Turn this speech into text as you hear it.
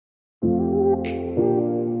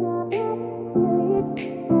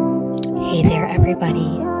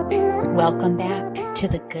everybody. Welcome back to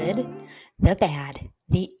the good, the bad,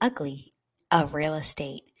 the ugly of real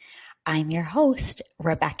estate. I'm your host,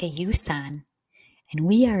 Rebecca Yusan, and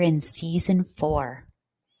we are in season 4,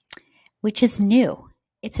 which is new.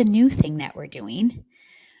 It's a new thing that we're doing.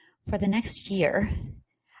 For the next year,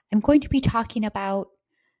 I'm going to be talking about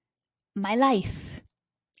my life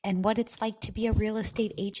and what it's like to be a real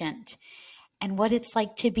estate agent and what it's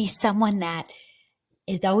like to be someone that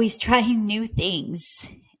is always trying new things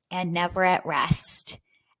and never at rest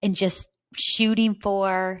and just shooting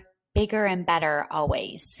for bigger and better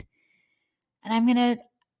always. And I'm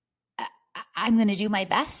going to do my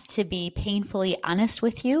best to be painfully honest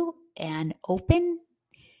with you and open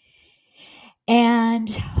and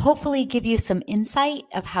hopefully give you some insight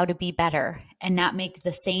of how to be better and not make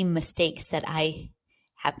the same mistakes that I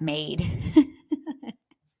have made.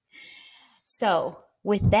 So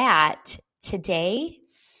with that, today,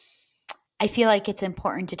 I feel like it's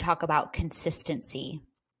important to talk about consistency.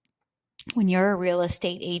 When you're a real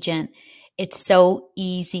estate agent, it's so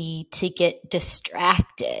easy to get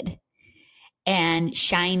distracted and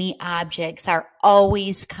shiny objects are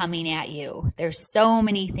always coming at you. There's so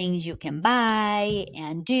many things you can buy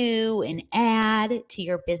and do and add to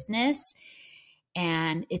your business,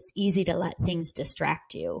 and it's easy to let things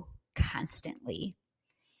distract you constantly.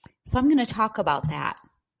 So I'm going to talk about that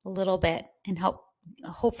a little bit and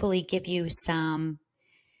hopefully give you some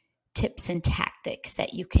tips and tactics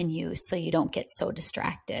that you can use so you don't get so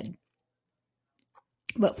distracted.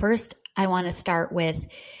 But first, I want to start with,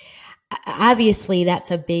 obviously,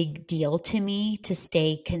 that's a big deal to me to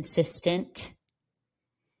stay consistent.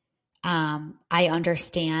 I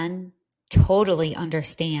totally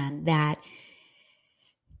understand that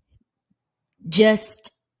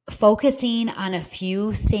just focusing on a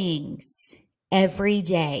few things every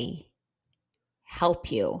day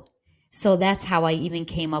help you. So that's how I even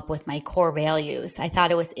came up with my core values. I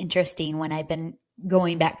thought it was interesting when I've been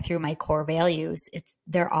going back through my core values.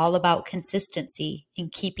 They're all about consistency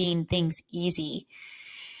and keeping things easy.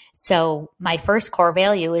 So my first core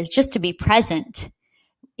value is just to be present.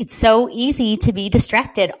 It's so easy to be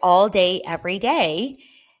distracted all day, every day,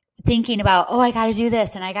 thinking about, oh, I got to do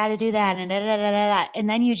this and I got to do that and da, da, da, da, da. And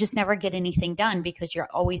then you just never get anything done because you're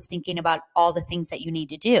always thinking about all the things that you need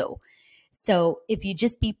to do. So if you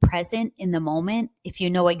just be present in the moment, if you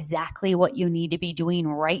know exactly what you need to be doing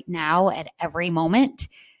right now at every moment,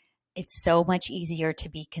 it's so much easier to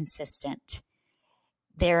be consistent.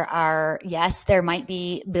 There might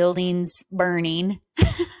be buildings burning,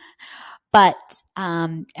 but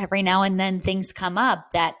every now and then things come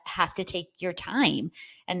up that have to take your time,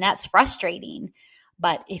 and that's frustrating.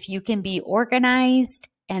 But if you can be organized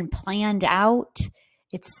and planned out,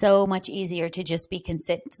 it's so much easier to just be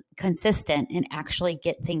consistent and actually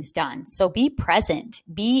get things done. So be present,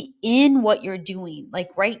 be in what you're doing. Like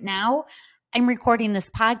right now, I'm recording this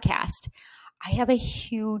podcast. I have a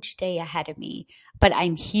huge day ahead of me, but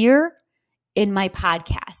I'm here in my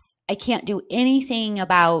podcast. I can't do anything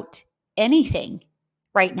about anything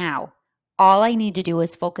right now. All I need to do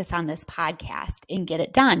is focus on this podcast and get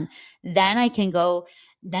it done. Then I can go,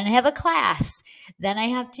 then I have a class. Then I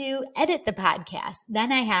have to edit the podcast.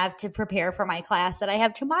 Then I have to prepare for my class that I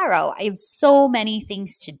have tomorrow. I have so many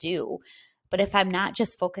things to do. But if I'm not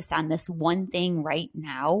just focused on this one thing right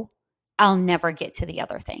now, I'll never get to the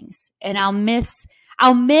other things. And I'll miss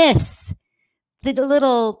the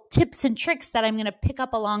little tips and tricks that I'm going to pick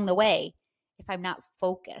up along the way if I'm not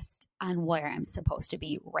focused on where I'm supposed to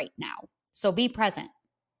be right now. So be present.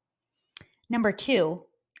 Number 2,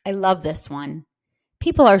 I love this one.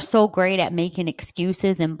 People are so great at making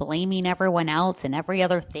excuses and blaming everyone else and every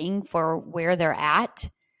other thing for where they're at.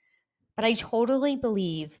 But I totally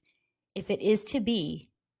believe if it is to be,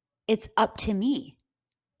 it's up to me.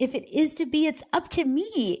 If it is to be, it's up to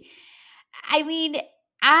me. I mean,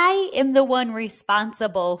 I am the one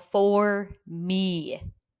responsible for me.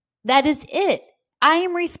 That is it. I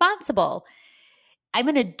am responsible. I'm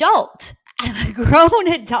an adult. I'm a grown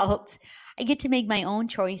adult. I get to make my own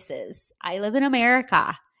choices. I live in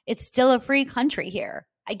America. It's still a free country here.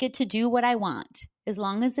 I get to do what I want. As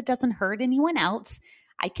long as it doesn't hurt anyone else,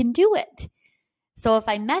 I can do it. So if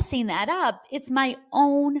I'm messing that up, it's my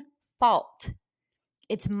own fault.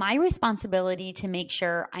 It's my responsibility to make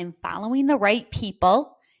sure I'm following the right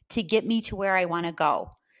people to get me to where I want to go.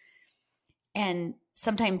 And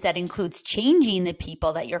sometimes that includes changing the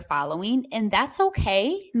people that you're following, and that's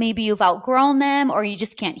okay. Maybe you've outgrown them, or you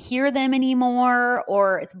just can't hear them anymore,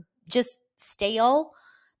 or it's just stale.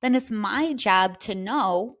 Then it's my job to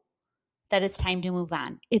know that it's time to move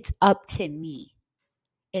on. It's up to me.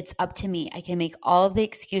 It's up to me. I can make all of the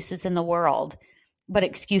excuses in the world, but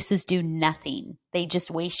excuses do nothing. They just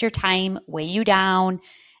waste your time, weigh you down, and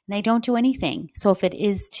they don't do anything. So if it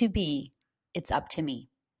is to be, it's up to me.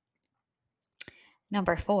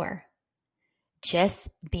 Number 4, just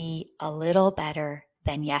be a little better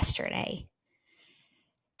than yesterday.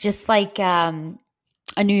 Just like a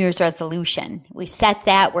New Year's resolution. We set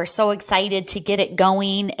that, we're so excited to get it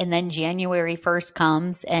going, and then January 1st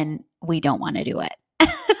comes and we don't want to do it.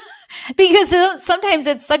 Because sometimes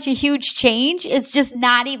it's such a huge change, it's just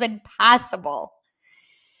not even possible.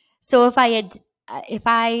 So if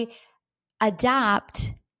I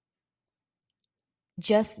adopt,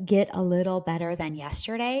 just get a little better than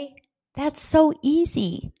yesterday, that's so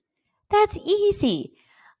easy. That's easy.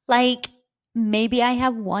 Like maybe I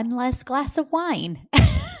have one less glass of wine.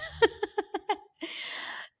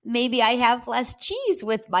 Maybe I have less cheese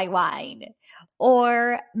with my wine.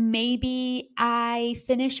 Or maybe I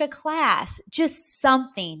finish a class, just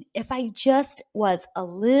something. If I just was a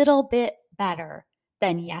little bit better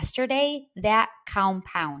than yesterday, that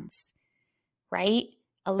compounds, right?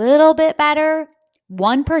 A little bit better,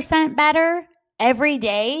 1% better every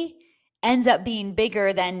day ends up being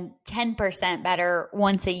bigger than 10% better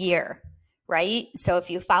once a year, right? So if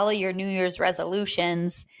you follow your New Year's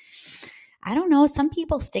resolutions, I don't know, some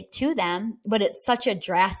people stick to them, but it's such a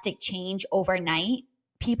drastic change overnight.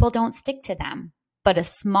 People don't stick to them, but a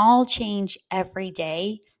small change every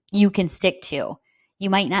day you can stick to. You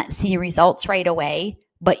might not see results right away,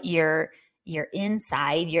 but your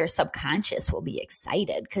inside, your subconscious will be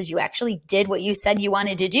excited because you actually did what you said you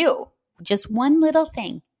wanted to do. Just one little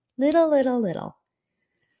thing, little.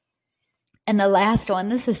 And the last one,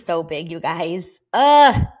 this is so big, you guys.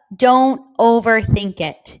 Don't overthink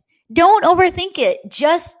it. Don't overthink it.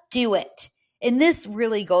 Just do it. And this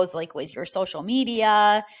really goes like with your social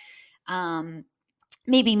media,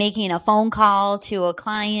 maybe making a phone call to a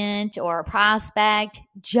client or a prospect.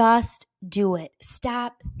 Just do it.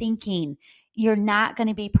 Stop thinking. You're not going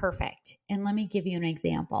to be perfect. And let me give you an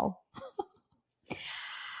example.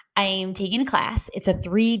 I'm taking a class. It's a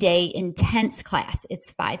 3-day intense class.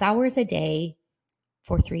 It's 5 hours a day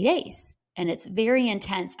for 3 days. And it's very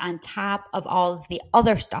intense on top of all of the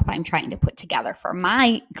other stuff I'm trying to put together for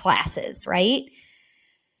my classes, right?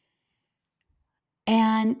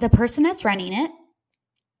 And the person that's running it,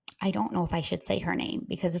 I don't know if I should say her name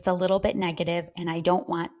because it's a little bit negative and I don't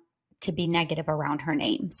want to be negative around her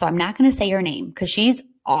name. So I'm not going to say her name because she's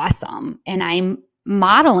awesome and I'm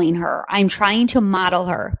modeling her. I'm trying to model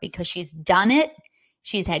her because she's done it.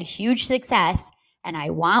 She's had huge success. And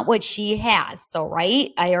I want what she has. So,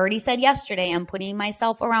 right, I already said yesterday, I'm putting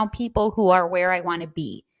myself around people who are where I want to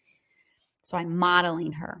be. So I'm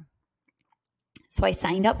modeling her. So I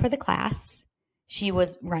signed up for the class. She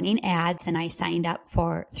was running ads and I signed up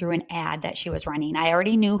through an ad that she was running. I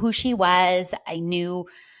already knew who she was. I know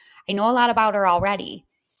a lot about her already.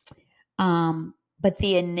 But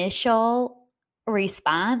the initial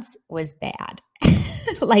response was bad.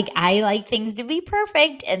 Like I like things to be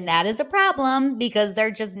perfect, and that is a problem because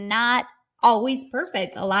they're just not always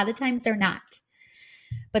perfect. A lot of times they're not.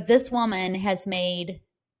 But this woman has made,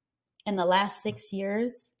 in the last 6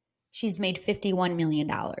 years, she's made $51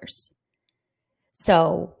 million.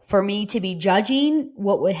 So for me to be judging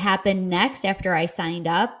what would happen next after I signed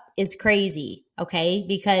up is crazy, okay?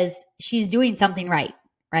 Because she's doing something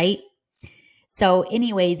right? So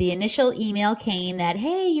anyway, the initial email came that,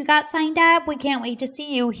 hey, you got signed up. We can't wait to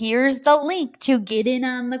see you. Here's the link to get in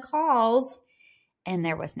on the calls. And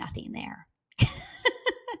there was nothing there.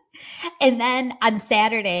 And then on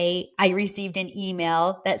Saturday, I received an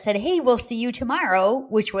email that said, hey, we'll see you tomorrow,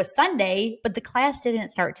 which was Sunday, but the class didn't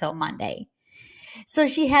start till Monday. So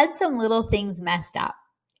she had some little things messed up.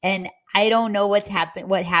 And I don't know what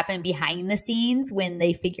happened behind the scenes when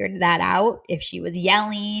they figured that out. If she was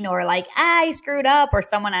yelling or like, I screwed up, or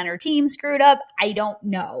someone on her team screwed up. I don't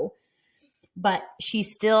know. But she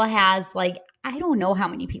still has I don't know how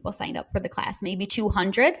many people signed up for the class, maybe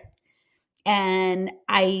 200. And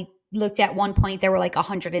I looked at one point, there were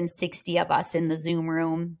 160 of us in the Zoom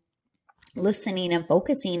room listening and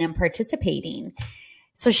focusing and participating.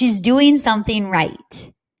 So she's doing something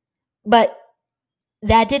right. But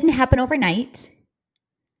that didn't happen overnight,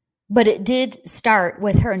 but it did start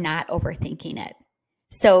with her not overthinking it.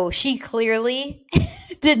 So she clearly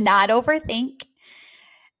did not overthink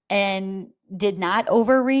and did not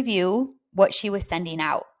over-review what she was sending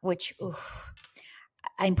out, which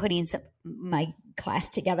I'm putting my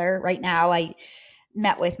class together right now. I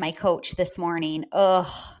met with my coach this morning, and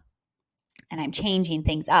I'm changing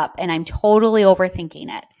things up, and I'm totally overthinking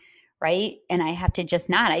it, right? And I have to just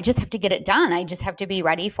not. I just have to get it done. I just have to be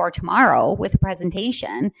ready for tomorrow with a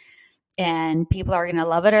presentation, and people are going to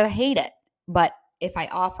love it or hate it. But if I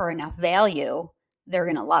offer enough value, they're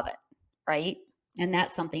going to love it, right? And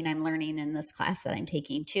that's something I'm learning in this class that I'm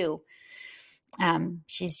taking too.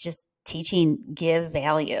 She's just teaching give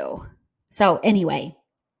value. So anyway,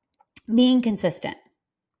 being consistent.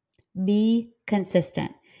 Be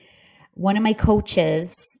consistent. One of my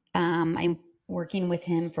coaches, I'm working with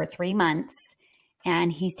him for 3 months,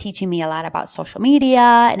 and he's teaching me a lot about social media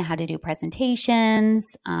and how to do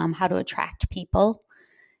presentations, how to attract people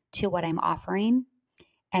to what I'm offering.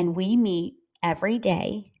 And we meet every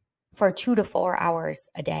day for 2 to 4 hours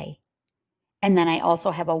a day. And then I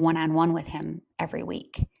also have a one-on-one with him every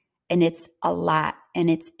week. And it's a lot and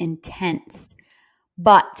it's intense.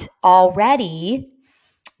 But already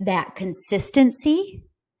that consistency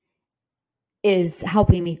is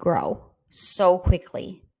helping me grow so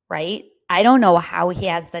quickly, right? I don't know how he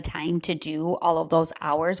has the time to do all of those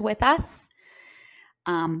hours with us,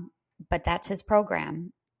 but that's his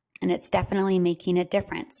program, and it's definitely making a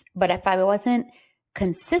difference. But if I wasn't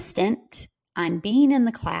consistent on being in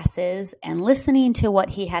the classes and listening to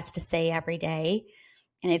what he has to say every day,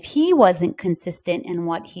 and if he wasn't consistent in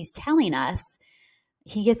what he's telling us,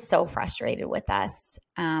 he gets so frustrated with us.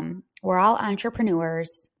 We're all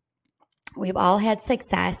entrepreneurs. We've all had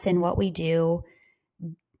success in what we do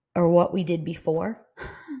or what we did before.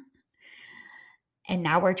 And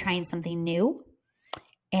now we're trying something new.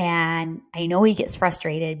 And I know he gets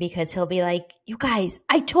frustrated because he'll be like, you guys,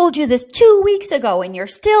 I told you this 2 weeks ago and you're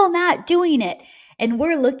still not doing it. And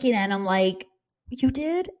we're looking at him like, you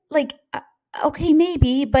did? Like, okay,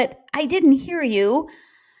 maybe, but I didn't hear you.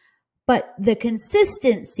 But the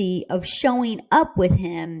consistency of showing up with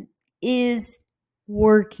him is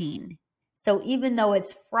working. So even though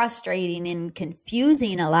it's frustrating and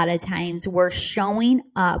confusing a lot of times, we're showing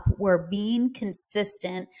up, we're being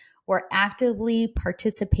consistent, we're actively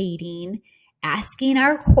participating, asking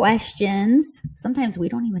our questions. Sometimes we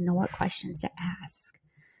don't even know what questions to ask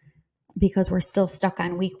because we're still stuck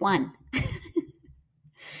on week 1.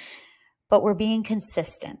 But we're being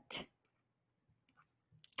consistent.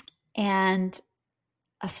 And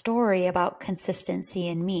a story about consistency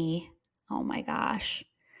in me, oh my gosh.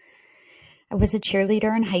 I was a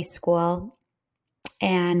cheerleader in high school,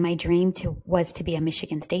 and my dream was to be a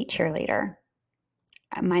Michigan State cheerleader.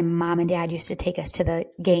 My mom and dad used to take us to the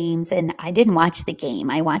games, and I didn't watch the game.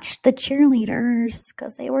 I watched the cheerleaders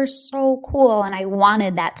because they were so cool, and I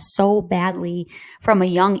wanted that so badly from a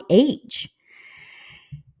young age.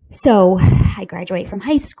 So I graduated from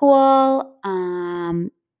high school,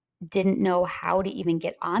 didn't know how to even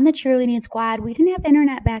get on the cheerleading squad. We didn't have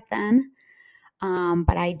internet back then.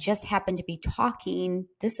 But I just happened to be talking.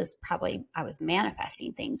 I was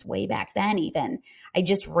manifesting things way back then even. I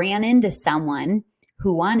just ran into someone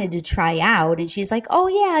who wanted to try out, and she's like, oh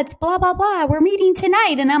yeah, it's blah, blah, blah. We're meeting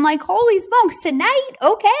tonight. And I'm like, holy smokes, tonight?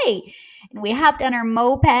 Okay. And we hopped on our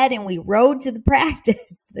moped and we rode to the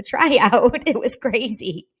practice, the tryout. It was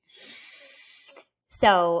crazy.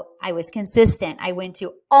 So I was consistent. I went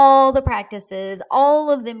to all the practices, all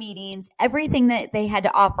of the meetings, everything that they had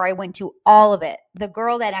to offer. I went to all of it. The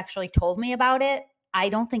girl that actually told me about it, I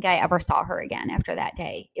don't think I ever saw her again after that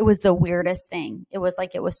day. It was the weirdest thing. It was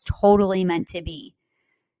like it was totally meant to be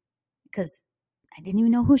because I didn't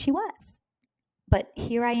even know who she was. But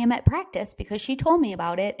here I am at practice because she told me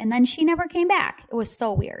about it, and then she never came back. It was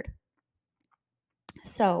so weird.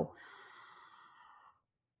 So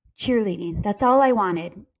cheerleading, that's all I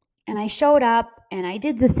wanted. And I showed up and I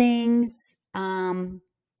did the things.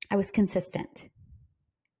 I was consistent.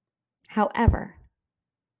 However,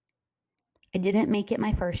 I didn't make it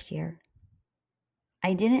my first year.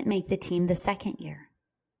 I didn't make the team the second year.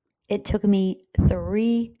 It took me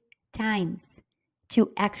 3 times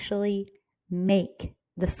to actually make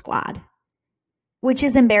the squad, which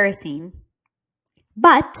is embarrassing.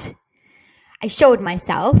 But I showed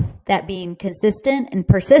myself that being consistent and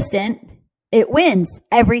persistent, it wins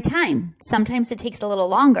every time. Sometimes it takes a little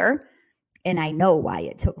longer, and I know why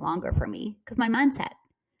it took longer for me, because my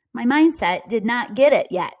mindset did not get it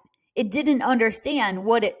yet. It didn't understand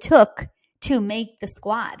what it took to make the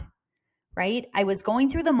squad, right? I was going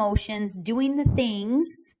through the motions, doing the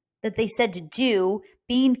things that they said to do,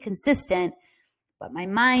 being consistent, but my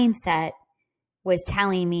mindset was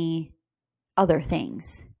telling me other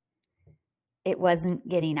things. It wasn't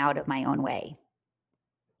getting out of my own way.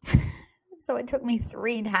 So it took me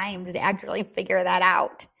 3 times to actually figure that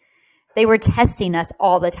out. They were testing us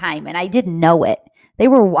all the time, and I didn't know it. They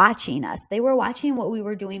were watching us. They were watching what we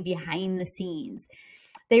were doing behind the scenes.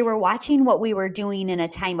 They were watching what we were doing in a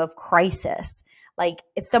time of crisis. Like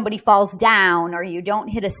if somebody falls down or you don't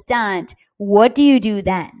hit a stunt, what do you do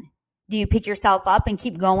then? Do you pick yourself up and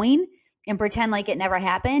keep going and pretend like it never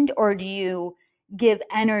happened? Or do you give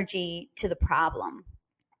energy to the problem?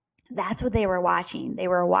 That's what they were watching. They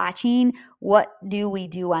were watching, what do we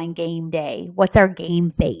do on game day? What's our game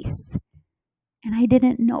face? And I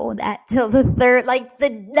didn't know that till the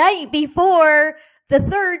night before the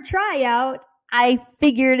third tryout, I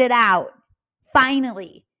figured it out.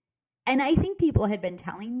 Finally. And I think people had been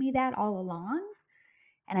telling me that all along,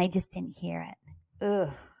 and I just didn't hear it. Ugh,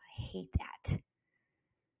 I hate that.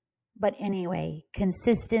 But anyway,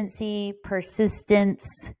 consistency,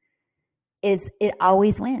 persistence, it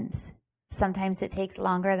always wins. Sometimes it takes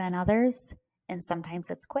longer than others, and sometimes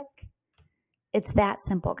it's quick. It's that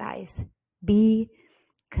simple, guys. Be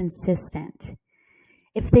consistent.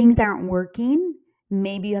 If things aren't working,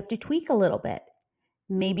 maybe you have to tweak a little bit.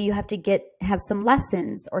 Maybe you have to have some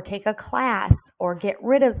lessons or take a class or get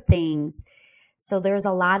rid of things. So there's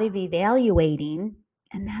a lot of evaluating,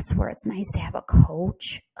 and that's where it's nice to have a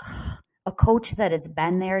coach. A coach that has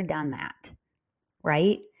been there, done that,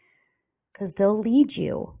 right? Because they'll lead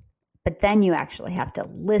you. But then you actually have to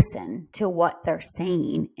listen to what they're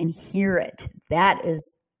saying and hear it. That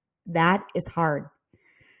is hard.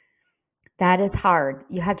 That is hard.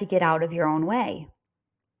 You have to get out of your own way.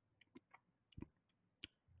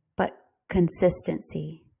 But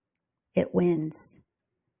consistency, it wins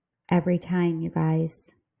every time, you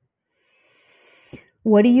guys.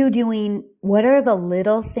 What are you doing? What are the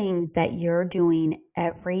little things that you're doing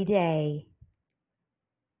every day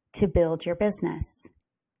to build your business?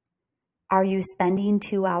 Are you spending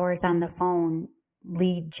 2 hours on the phone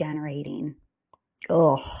lead generating?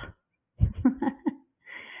 Ugh.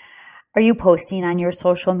 Are you posting on your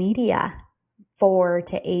social media 4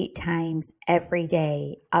 to 8 times every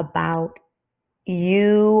day about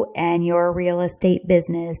you and your real estate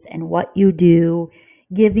business and what you do,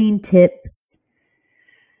 giving tips,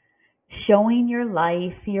 showing your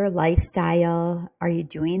life, your lifestyle? Are you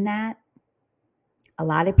doing that? A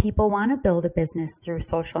lot of people want to build a business through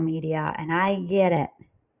social media, and I get it.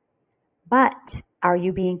 But are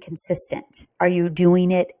you being consistent? Are you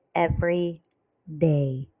doing it every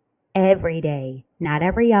day? Every day, not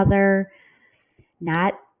every other,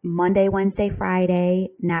 not Monday, Wednesday,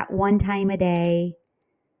 Friday, not one time a day.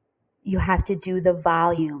 You have to do the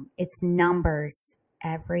volume. It's numbers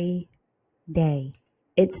every day.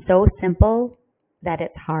 It's so simple that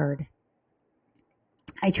it's hard.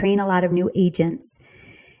 I train a lot of new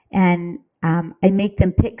agents, and I make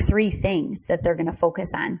them pick 3 things that they're going to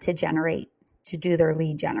focus on to do their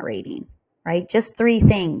lead generating, right? Just 3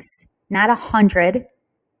 things, not 100.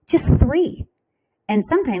 Just 3. And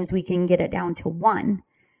sometimes we can get it down to 1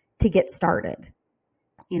 to get started.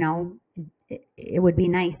 You know, it would be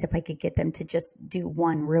nice if I could get them to just do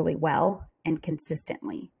 1 really well and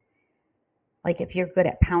consistently. Like if you're good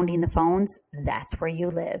at pounding the phones, that's where you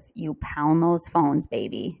live. You pound those phones,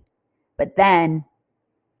 baby. But then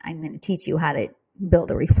I'm going to teach you how to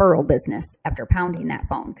build a referral business after pounding that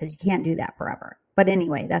phone, because you can't do that forever. But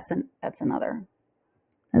anyway, that's another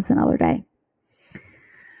day.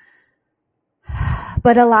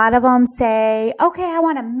 But a lot of them say, okay, I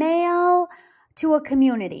want to mail to a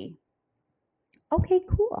community. Okay,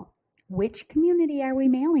 cool. Which community are we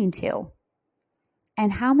mailing to?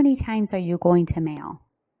 And how many times are you going to mail?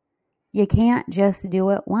 You can't just do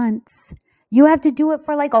it once. You have to do it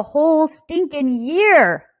for like a whole stinking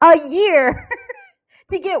year,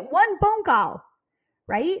 to get 1 phone call,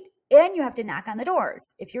 right? And you have to knock on the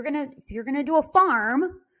doors. If you're going to do a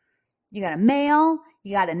farm, you got to mail,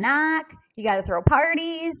 you got to knock, you got to throw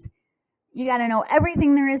parties. You got to know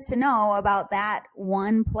everything there is to know about that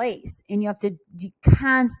one place. And you have to be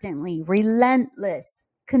constantly relentless,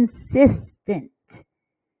 consistent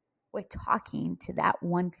with talking to that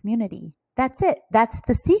one community. That's it. That's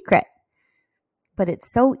the secret. But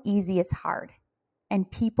it's so easy, it's hard.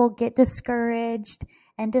 And people get discouraged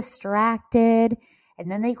and distracted.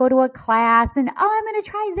 And then they go to a class and, I'm going to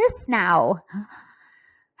try this now.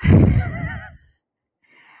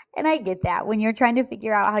 And I get that. When you're trying to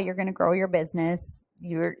figure out how you're going to grow your business,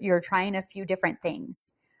 you're trying a few different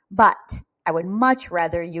things. But I would much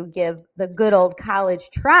rather you give the good old college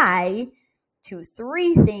try to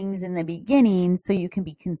 3 things in the beginning so you can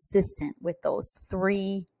be consistent with those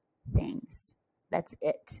 3 things. That's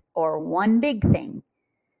it. Or 1 big thing.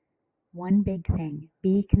 1 big thing.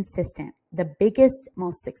 Be consistent. The biggest,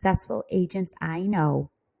 most successful agents I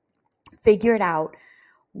know figured out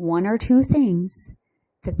 1 or 2 things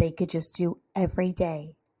that they could just do every day.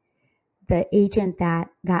 The agent that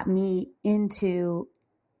got me into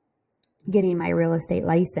getting my real estate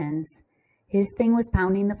license, his thing was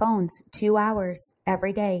pounding the phones 2 hours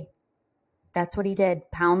every day. That's what he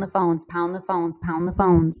did. Pound the phones, pound the phones, pound the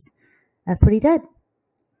phones. That's what he did.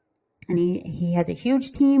 And he has a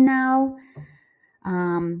huge team now.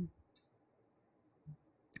 And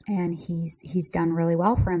he's done really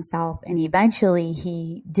well for himself. And eventually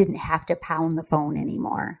he didn't have to pound the phone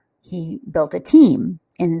anymore. He built a team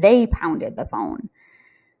and they pounded the phone.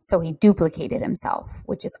 So he duplicated himself,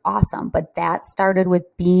 which is awesome. But that started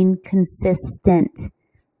with being consistent.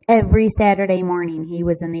 Every Saturday morning, he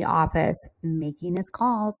was in the office making his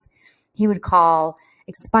calls. He would call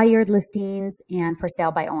expired listings and for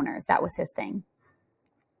sale by owners. That was his thing.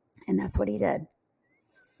 And that's what he did.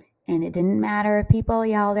 And it didn't matter if people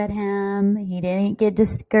yelled at him. He didn't get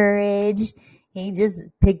discouraged. He just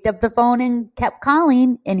picked up the phone and kept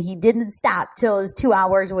calling, and he didn't stop till his 2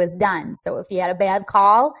 hours was done. So if he had a bad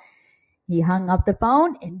call, he hung up the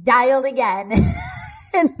phone and dialed again.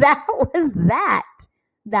 And that was that.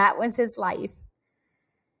 That was his life.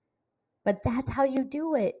 But that's how you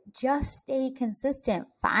do it. Just stay consistent.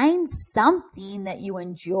 Find something that you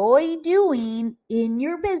enjoy doing in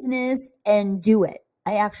your business and do it.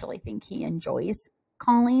 I actually think he enjoys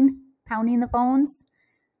calling, pounding the phones,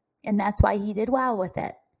 and that's why he did well with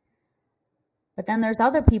it. But then there's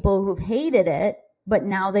other people who've hated it, but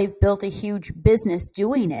now they've built a huge business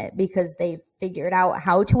doing it because they've figured out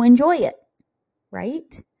how to enjoy it,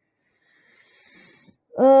 right?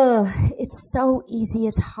 Ugh, it's so easy,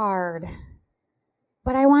 it's hard.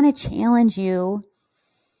 But I want to challenge you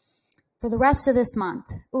for the rest of this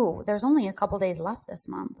month. Ooh, there's only a couple days left this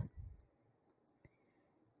month.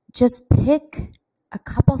 Just pick a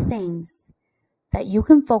couple things that you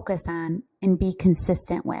can focus on and be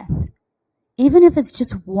consistent with. Even if it's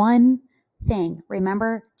just one thing.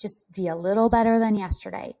 Remember, just be a little better than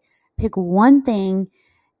yesterday. Pick one thing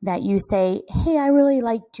that you say, hey, I really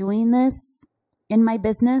like doing this in my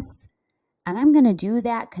business, and I'm going to do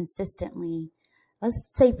that consistently. Let's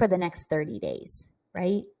say for the next 30 days,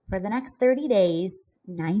 right? For the next 30 days,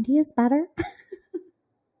 90 is better.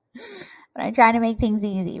 But I'm trying to make things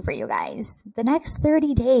easy for you guys. The next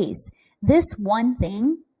 30 days, this one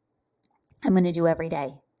thing I'm going to do every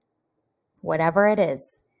day, whatever it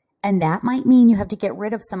is. And that might mean you have to get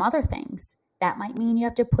rid of some other things. That might mean you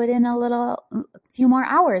have to put in a few more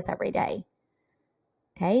hours every day.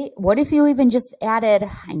 Okay. What if you even just added,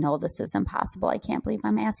 I know this is impossible. I can't believe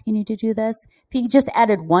I'm asking you to do this. If you just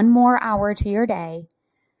added one more hour to your day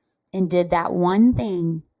and did that one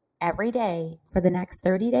thing every day for the next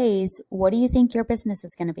 30 days, what do you think your business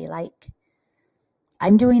is going to be like?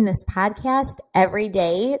 I'm doing this podcast every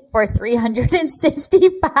day for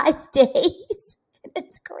 365 days.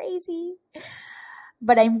 It's crazy.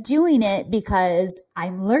 But I'm doing it because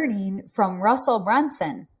I'm learning from Russell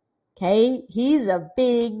Brunson. Okay. He's a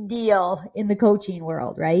big deal in the coaching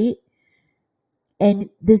world, right? And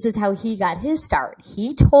this is how he got his start.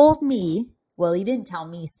 He told me, well, he didn't tell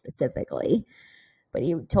me specifically, but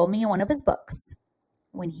he told me in one of his books,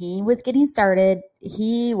 when he was getting started,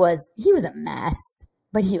 he was a mess,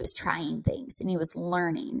 but he was trying things and he was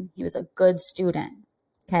learning. He was a good student.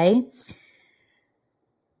 Okay.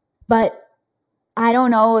 But I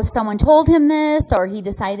don't know if someone told him this or he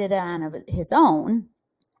decided it on his own,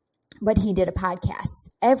 but he did a podcast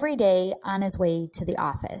every day on his way to the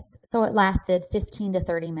office. So it lasted 15 to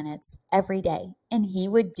 30 minutes every day. And he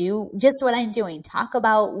would do just what I'm doing, talk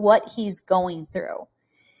about what he's going through.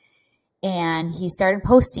 And he started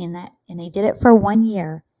posting that, and he did it for 1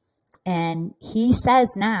 year. And he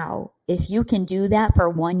says now, if you can do that for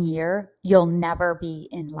 1 year, you'll never be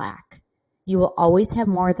in lack. You will always have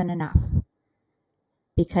more than enough.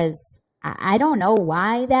 Because I don't know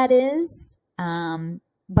why that is,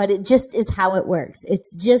 but it just is how it works.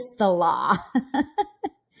 It's just the law.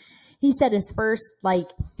 He said his first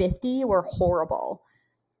 50 were horrible,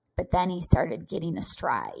 but then he started getting a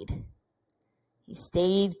stride. He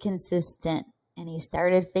stayed consistent and he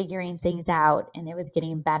started figuring things out, and it was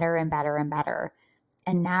getting better and better and better.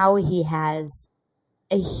 And now he has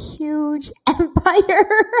a huge empire.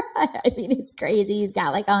 I mean, it's crazy. He's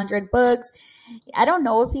got 100 books. I don't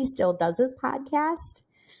know if he still does his podcast.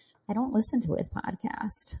 I don't listen to his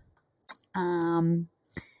podcast.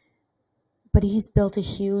 But he's built a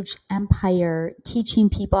huge empire teaching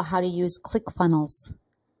people how to use ClickFunnels.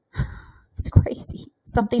 It's crazy.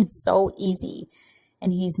 Something so easy.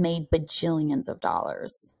 And he's made bajillions of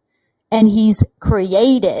dollars. And he's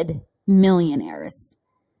created millionaires.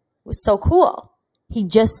 It was so cool. He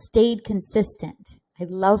just stayed consistent. I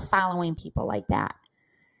love following people like that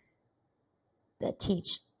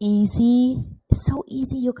teach easy. It's so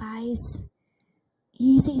easy, you guys.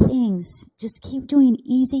 easy things. Just keep doing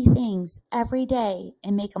easy things every day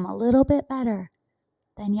and make them a little bit better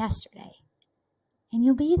than yesterday. And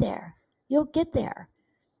you'll be there. You'll get there.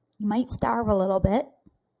 You might starve a little bit.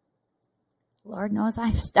 Lord knows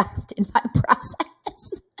I've starved in my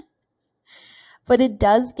process. But it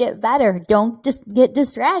does get better. Don't just get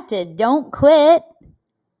distracted. Don't quit.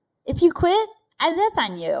 If you quit, that's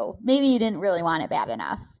on you. Maybe you didn't really want it bad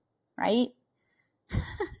enough, right?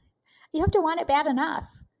 You have to want it bad enough.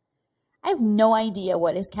 I have no idea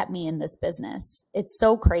what has kept me in this business. It's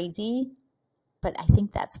so crazy, but I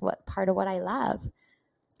think that's part of what I love.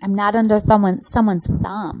 I'm not under someone's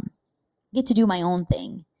thumb. I get to do my own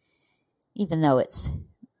thing, even though it's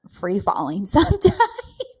free falling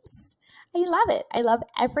sometimes. I love it. I love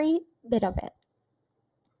every bit of it.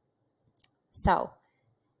 So,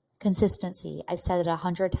 consistency. I've said it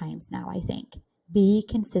 100 times now, I think. Be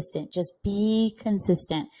consistent. Just be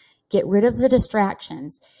consistent. Get rid of the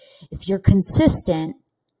distractions. If you're consistent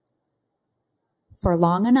for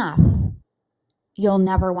long enough, you'll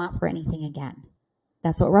never want for anything again.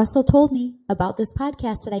 That's what Russell told me about this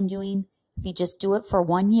podcast that I'm doing. If you just do it for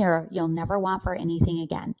 1 year, you'll never want for anything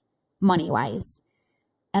again, money-wise.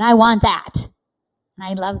 And I want that. And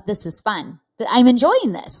I love, this is fun. I'm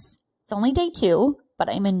enjoying this. It's only day 2, but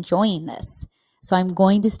I'm enjoying this. So I'm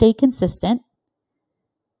going to stay consistent.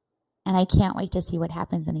 And I can't wait to see what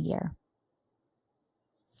happens in a year.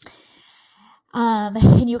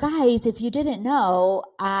 And you guys, if you didn't know,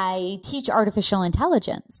 I teach artificial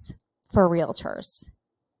intelligence for realtors.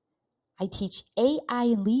 I teach AI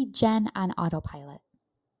lead gen on autopilot.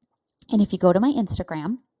 And if you go to my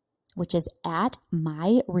Instagram, which is at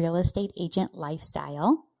My Real Estate Agent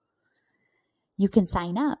Lifestyle, you can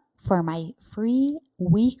sign up for my free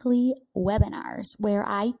weekly webinars where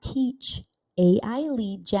I teach AI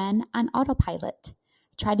lead gen on autopilot.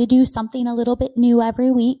 I try to do something a little bit new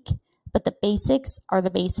every week, but the basics are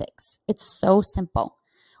the basics. It's so simple.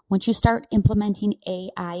 Once you start implementing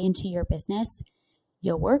AI into your business,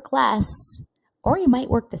 you'll work less, or you might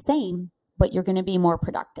work the same, but you're going to be more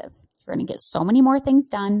productive. You're going to get so many more things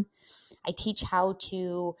done. I teach how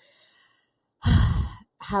to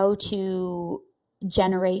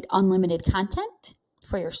generate unlimited content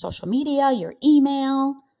for your social media, your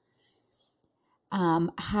email,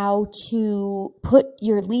 how to put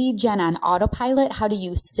your lead gen on autopilot, how to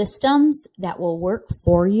use systems that will work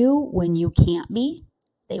for you when you can't be.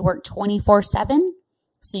 They work 24/7,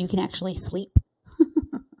 so you can actually sleep.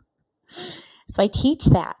 So I teach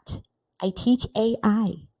that. I teach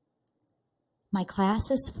AI. My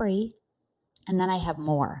class is free, and then I have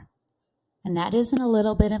more. And that isn't a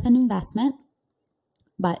little bit of an investment,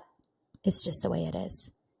 but it's just the way it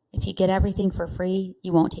is. If you get everything for free,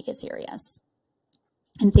 you won't take it serious.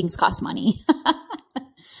 And things cost money.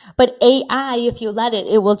 But AI, if you let it,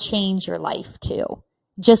 it will change your life too.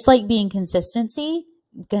 Just like being consistent,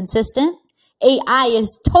 AI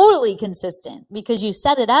is totally consistent because you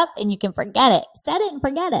set it up and you can forget it. Set it and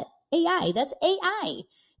forget it. AI, that's AI.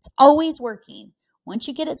 It's always working. Once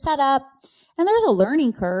you get it set up, and there's a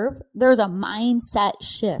learning curve, there's a mindset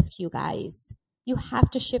shift, you guys. You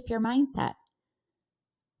have to shift your mindset.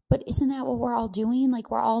 But isn't that what we're all doing?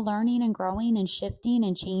 Like, we're all learning and growing and shifting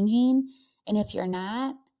and changing. And if you're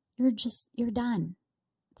not, you're done.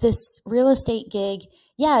 This real estate gig,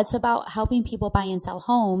 yeah, it's about helping people buy and sell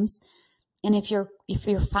homes. And if you're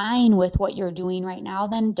fine with what you're doing right now,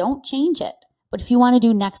 then don't change it. But if you want to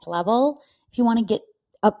do next level, if you want to get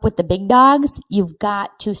up with the big dogs, you've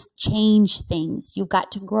got to change things. You've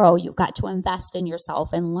got to grow. You've got to invest in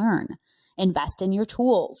yourself and learn. Invest in your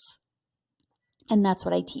tools. And that's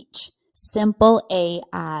what I teach. Simple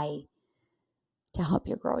AI to help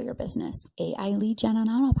you grow your business. AI lead gen on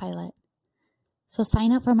autopilot. So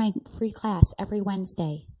sign up for my free class every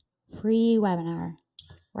Wednesday. Free webinar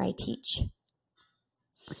where I teach.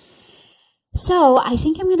 So I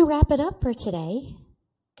think I'm going to wrap it up for today.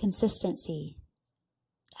 Consistency.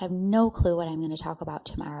 I have no clue what I'm going to talk about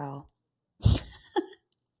tomorrow.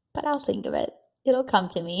 But I'll think of it. It'll come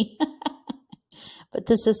to me. But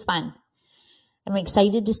this is fun. I'm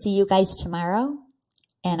excited to see you guys tomorrow.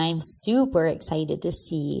 And I'm super excited to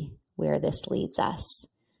see where this leads us.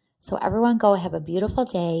 So everyone go have a beautiful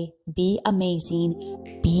day. Be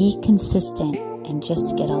amazing. Be consistent. And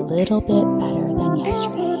just get a little bit better than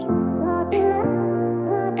yesterday.